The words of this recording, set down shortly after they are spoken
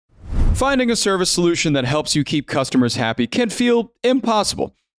Finding a service solution that helps you keep customers happy can feel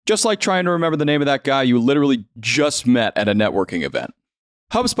impossible, just like trying to remember the name of that guy you literally just met at a networking event.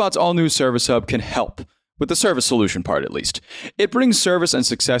 HubSpot's all-new Service Hub can help, with the service solution part at least. It brings service and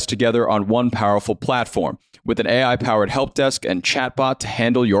success together on one powerful platform, with an AI-powered help desk and chatbot to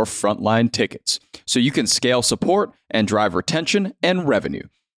handle your frontline tickets, so you can scale support and drive retention and revenue.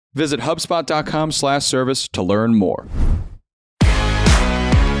 Visit HubSpot.com/service to learn more.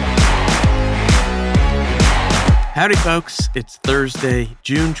 Howdy, folks. It's Thursday,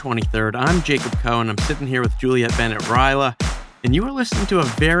 June 23rd. I'm Jacob Cohen. I'm sitting here with Juliet Bennett-Rylah, and you are listening to a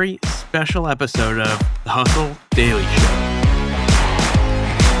very special episode of The Hustle Daily Show.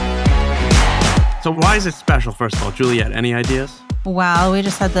 So why is it special, first of all? Juliet, any ideas? Well, we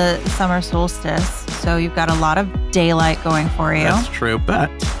just had the summer solstice, so you've got a lot of daylight going for you. That's true, but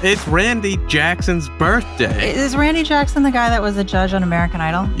it's Randy Jackson's birthday. Is Randy Jackson the guy that was a judge on American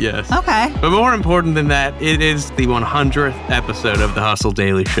Idol? Yes. Okay. But more important than that, it is the 100th episode of The Hustle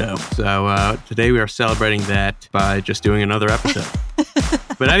Daily Show. So today we are celebrating that by just doing another episode.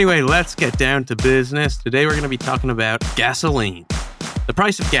 But anyway, let's get down to business. Today we're going to be talking about gasoline. The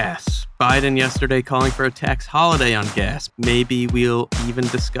price of gas. Biden yesterday calling for a tax holiday on gas. Maybe we'll even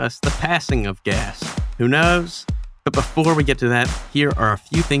discuss the passing of gas. Who knows? But before we get to that, here are a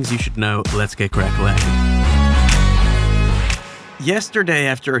few things you should know. Let's get crack-a-lacking. Yesterday,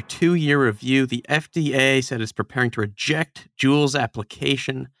 after a 2-year review, the FDA said it's preparing to reject Juul's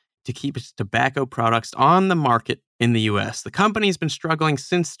application to keep its tobacco products on the market in the U.S. The company's been struggling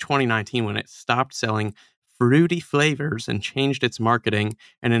since 2019 when it stopped selling fruity flavors and changed its marketing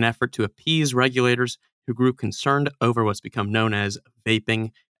in an effort to appease regulators who grew concerned over what's become known as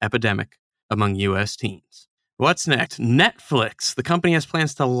vaping epidemic among U.S. teens. What's next? Netflix. The company has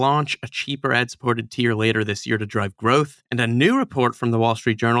plans to launch a cheaper ad-supported tier later this year to drive growth. And a new report from the Wall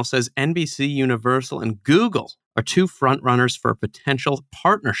Street Journal says NBC, Universal, and Google are two frontrunners for a potential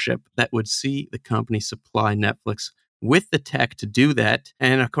partnership that would see the company supply Netflix with the tech to do that.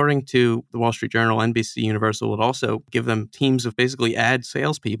 And according to the Wall Street Journal, NBC Universal would also give them teams of basically ad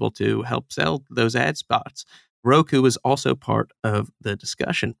salespeople to help sell those ad spots. Roku is also part of the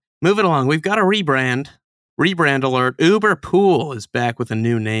discussion. Moving along, we've got a rebrand. Rebrand alert. Uber Pool is back with a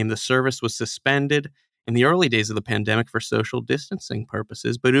new name. The service was suspended in the early days of the pandemic for social distancing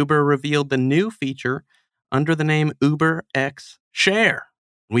purposes, but Uber revealed the new feature under the name UberX Share.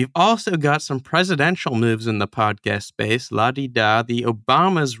 We've also got some presidential moves in the podcast space. La-di-da, the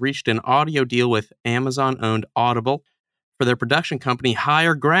Obamas reached an audio deal with Amazon-owned Audible for their production company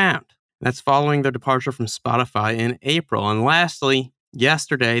Higher Ground. That's following their departure from Spotify in April. And lastly,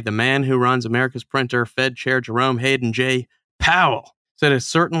 yesterday, the man who runs America's Printer, Fed Chair Jerome Hayden J. Powell, said it's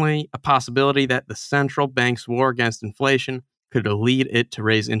certainly a possibility that the central bank's war against inflation could lead it to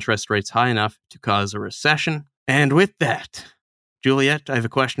raise interest rates high enough to cause a recession. And with that, Juliet, I have a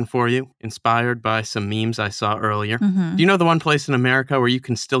question for you, inspired by some memes I saw earlier. Mm-hmm. Do you know the one place in America where you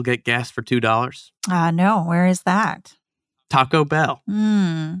can still get gas for $2? No, where is that? Taco Bell.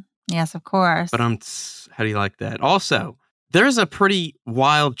 Yes, of course. But how do you like that? Also, there's a pretty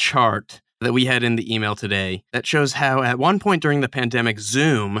wild chart that we had in the email today that shows how at one point during the pandemic,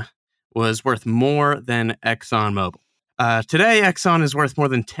 Zoom was worth more than ExxonMobil. Today, Exxon is worth more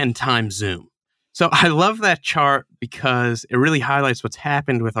than 10 times Zoom. So I love that chart because it really highlights what's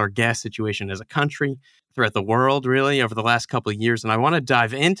happened with our gas situation as a country, throughout the world, really, over the last couple of years. And I want to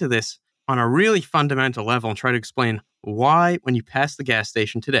dive into this on a really fundamental level and try to explain why, when you pass the gas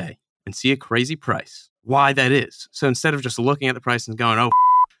station today and see a crazy price, why that is. So instead of just looking at the price and going,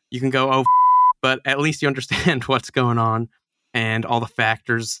 you can go, but at least you understand what's going on and all the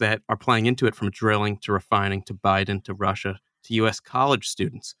factors that are playing into it, from drilling to refining to Biden to Russia to U.S. college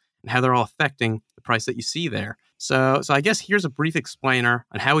students, and how they're all affecting the price that you see there. So I guess here's a brief explainer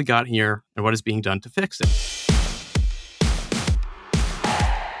on how we got here and what is being done to fix it.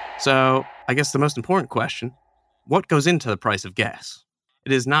 So I guess the most important question, what goes into the price of gas?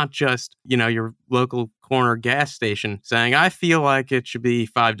 It is not just, your local corner gas station saying, I feel like it should be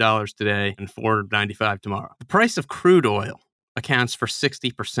 $5 today and $4.95 tomorrow. The price of crude oil accounts for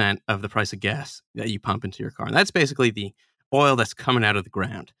 60% of the price of gas that you pump into your car. And that's basically the oil that's coming out of the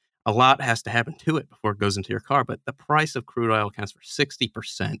ground. A lot has to happen to it before it goes into your car, but the price of crude oil accounts for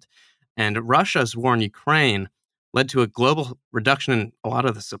 60%. And Russia's war in Ukraine led to a global reduction in a lot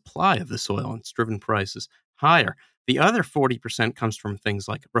of the supply of this oil, and it's driven prices higher. The other 40% comes from things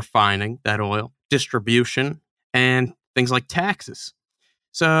like refining that oil, distribution, and things like taxes.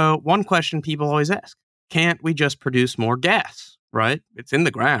 So one question people always ask, can't we just produce more gas, right? It's in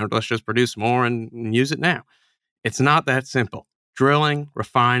the ground. Let's just produce more and use it now. It's not that simple. Drilling,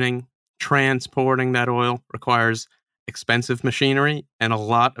 refining, transporting that oil requires expensive machinery and a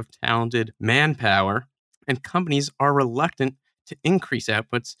lot of talented manpower. And companies are reluctant to increase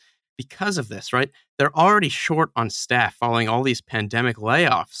outputs because of this, right? They're already short on staff following all these pandemic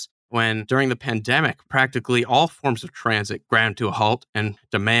layoffs, when during the pandemic, practically all forms of transit ground to a halt and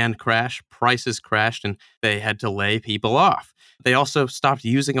demand crashed, prices crashed, and they had to lay people off. They also stopped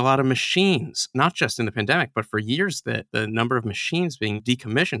using a lot of machines, not just in the pandemic, but for years the number of machines being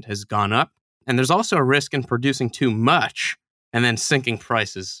decommissioned has gone up. And there's also a risk in producing too much and then sinking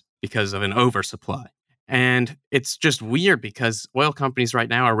prices because of an oversupply. And it's just weird because oil companies right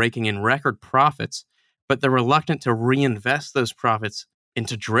now are raking in record profits, but they're reluctant to reinvest those profits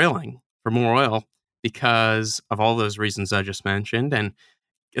into drilling for more oil because of all those reasons I just mentioned, and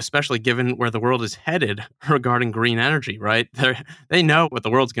especially given where the world is headed regarding green energy, right? They know what the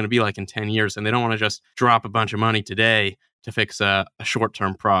world's going to be like in 10 years, and they don't want to just drop a bunch of money today to fix a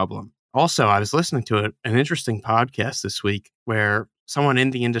short-term problem. Also, I was listening to an interesting podcast this week where someone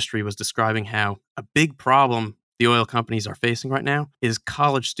in the industry was describing how a big problem the oil companies are facing right now is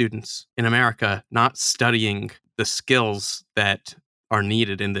college students in America not studying the skills that are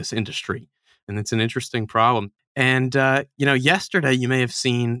needed in this industry. And it's an interesting problem. And, yesterday you may have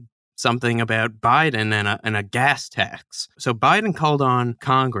seen something about Biden and a gas tax. So Biden called on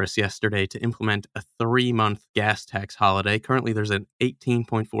Congress yesterday to implement a 3-month gas tax holiday. Currently, there's an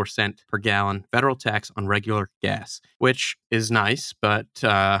 18.4 cent per gallon federal tax on regular gas, which is nice, but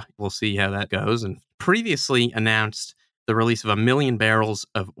we'll see how that goes. And previously announced the release of 1 million barrels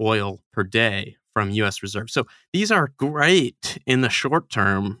of oil per day from U.S. reserves. So these are great in the short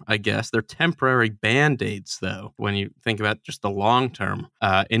term, I guess. They're temporary Band-Aids, though, when you think about just the long-term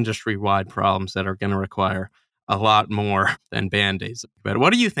industry-wide problems that are going to require a lot more than Band-Aids. But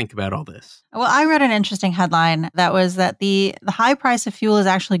what do you think about all this? Well, I read an interesting headline that was that the high price of fuel is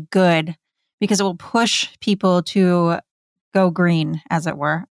actually good because it will push people to go green, as it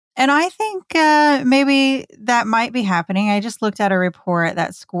were. And I think maybe that might be happening. I just looked at a report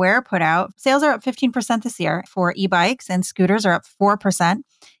that Square put out. Sales are up 15% this year for e-bikes, and scooters are up 4%.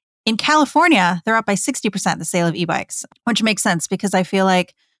 In California, they're up by 60%, the sale of e-bikes, which makes sense because I feel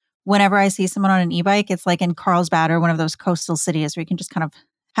like whenever I see someone on an e-bike, it's like in Carlsbad or one of those coastal cities where you can just kind of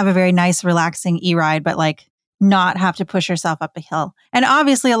have a very nice, relaxing e-ride, but like not have to push yourself up a hill. And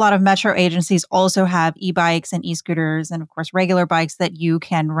obviously, a lot of metro agencies also have e-bikes and e-scooters and, of course, regular bikes that you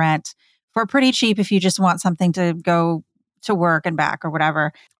can rent for pretty cheap if you just want something to go to work and back or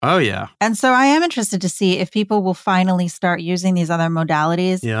whatever. Oh, yeah. And so I am interested to see if people will finally start using these other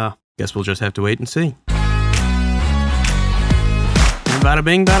modalities. Yeah. Guess we'll just have to wait and see. Bada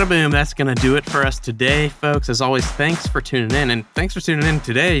bing, bada boom. That's going to do it for us today, folks. As always, thanks for tuning in. And thanks for tuning in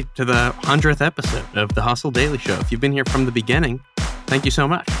today to the 100th episode of The Hustle Daily Show. If you've been here from the beginning, thank you so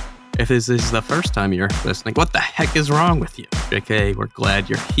much. If this is the first time you're listening, what the heck is wrong with you? JK, we're glad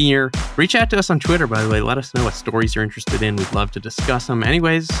you're here. Reach out to us on Twitter, by the way. Let us know what stories you're interested in. We'd love to discuss them.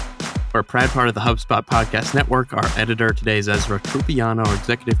 Anyways, we're a proud part of the HubSpot Podcast Network. Our editor today is Ezra Trupiano. Our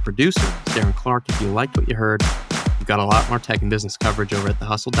executive producer is Darren Clark. If you liked what you heard, we've got a lot more tech and business coverage over at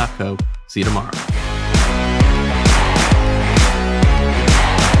thehustle.co. See you tomorrow.